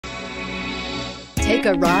Take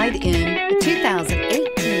a ride in the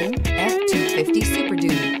 2018 F-250 Super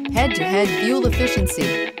Duty. Head-to-head fuel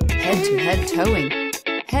efficiency, head-to-head towing,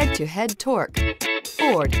 head-to-head torque.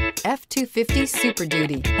 Ford F-250 Super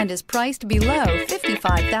Duty and is priced below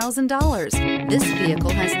 $55,000. This vehicle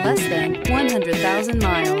has less than 100,000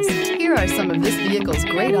 miles. Here are some of this vehicle's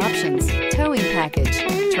great options: towing package,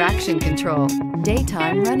 traction control,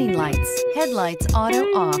 daytime running lights, headlights auto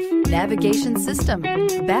off, navigation system,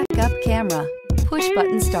 backup camera, push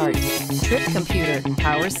button start, trip computer,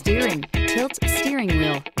 power steering, tilt steering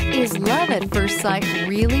wheel. Is love at first sight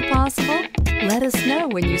really possible? Let us know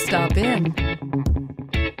when you stop in.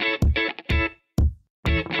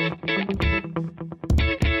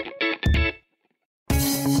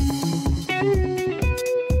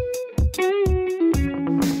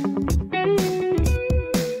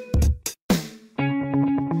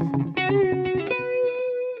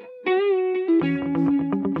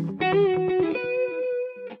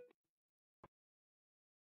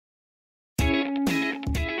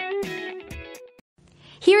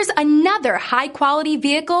 Here's another high-quality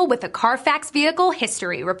vehicle with a Carfax Vehicle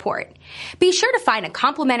History Report. Be sure to find a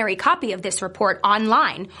complimentary copy of this report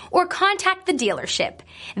online or contact the dealership.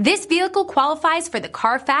 This vehicle qualifies for the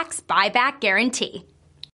Carfax Buyback Guarantee.